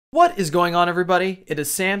What is going on, everybody? It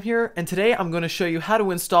is Sam here, and today I'm going to show you how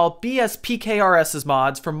to install bskprs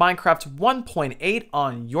mods for Minecraft 1.8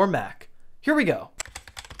 on your Mac. Here we go.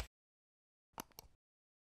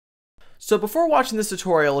 So before watching this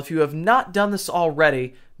tutorial, if you have not done this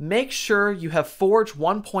already, make sure you have Forge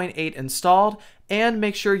 1.8 installed and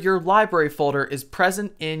make sure your library folder is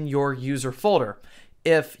present in your user folder.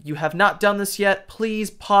 If you have not done this yet, please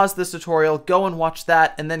pause this tutorial, go and watch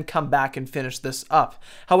that, and then come back and finish this up.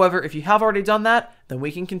 However, if you have already done that, then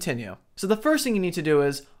we can continue. So the first thing you need to do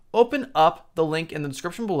is open up the link in the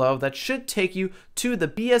description below that should take you to the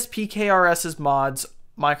bskprs mods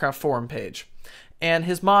Minecraft forum page. And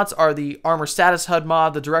his mods are the Armor Status HUD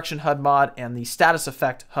mod, the Direction HUD mod, and the Status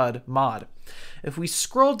Effect HUD mod. If we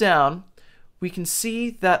scroll down, we can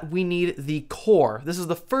see that we need the core. This is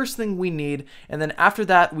the first thing we need, and then after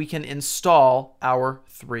that we can install our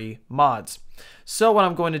 3 mods. So what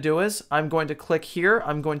I'm going to do is I'm going to click here,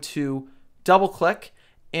 I'm going to double click,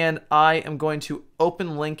 and I am going to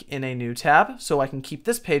open link in a new tab so I can keep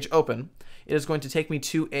this page open. It is going to take me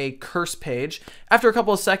to a curse page. After a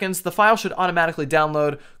couple of seconds, the file should automatically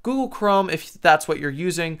download. Google Chrome, if that's what you're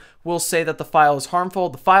using, will say that the file is harmful.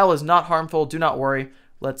 The file is not harmful, do not worry.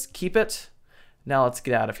 Let's keep it. Now let's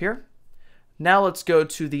get out of here. Now let's go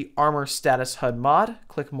to the Armor Status HUD mod,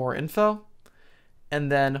 click More Info,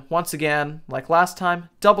 and then once again, like last time,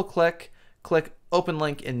 double click, click Open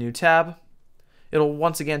Link in New Tab. It'll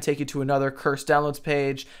once again take you to another Curse Downloads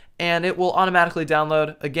page, and it will automatically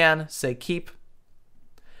download. Again, say Keep.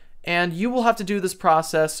 And you will have to do this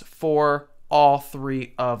process for all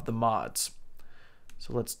 3 of the mods.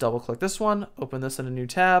 So let's double click this one, open this in a new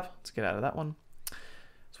tab. Let's get out of that one.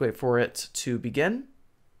 Let's wait for it to begin.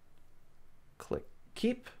 Click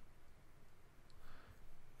Keep.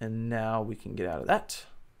 And now we can get out of that.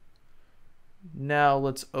 Now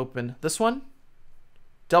let's open this one.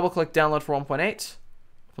 Double click Download for 1.8.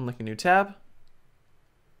 Open link a new tab.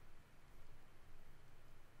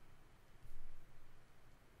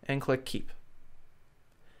 And click Keep.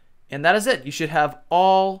 And that is it. You should have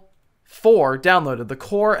all 4 downloaded, the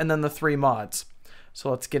core and then the 3 mods. So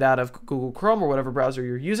let's get out of Google Chrome or whatever browser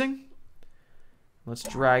you're using. Let's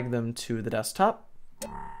drag them to the desktop.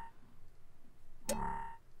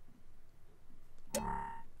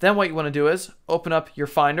 Then what you want to do is open up your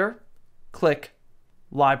Finder, click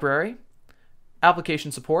Library,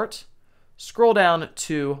 Application Support, scroll down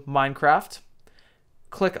to Minecraft,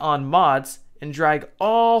 click on Mods, and drag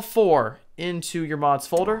all 4 into your mods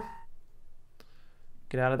folder.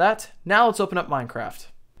 Get out of that. Now let's open up Minecraft.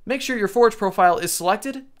 Make sure your Forge profile is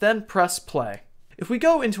selected, then press play. If we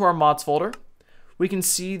go into our mods folder, we can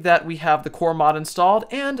see that we have the core mod installed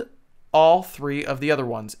and all 3 of the other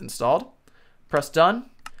ones installed. Press done.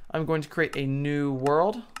 I'm going to create a new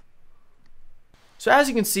world. So as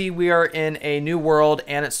you can see, we are in a new world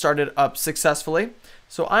and it started up successfully.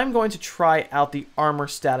 So I'm going to try out the Armor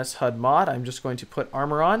Status HUD mod. I'm just going to put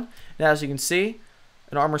armor on. And as you can see,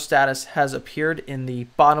 an armor status has appeared in the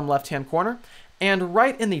bottom left-hand corner. And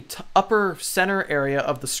right in the upper center area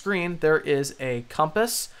of the screen, there is a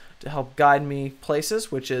compass to help guide me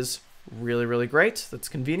places, which is really, really great. That's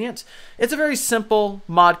convenient. It's a very simple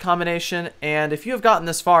mod combination, and if you have gotten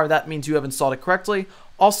this far, that means you have installed it correctly.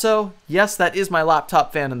 Also, yes, that is my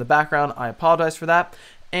laptop fan in the background. I apologize for that.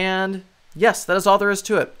 And yes, that is all there is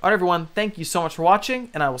to it. All right, everyone, thank you so much for watching,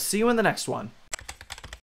 and I will see you in the next one.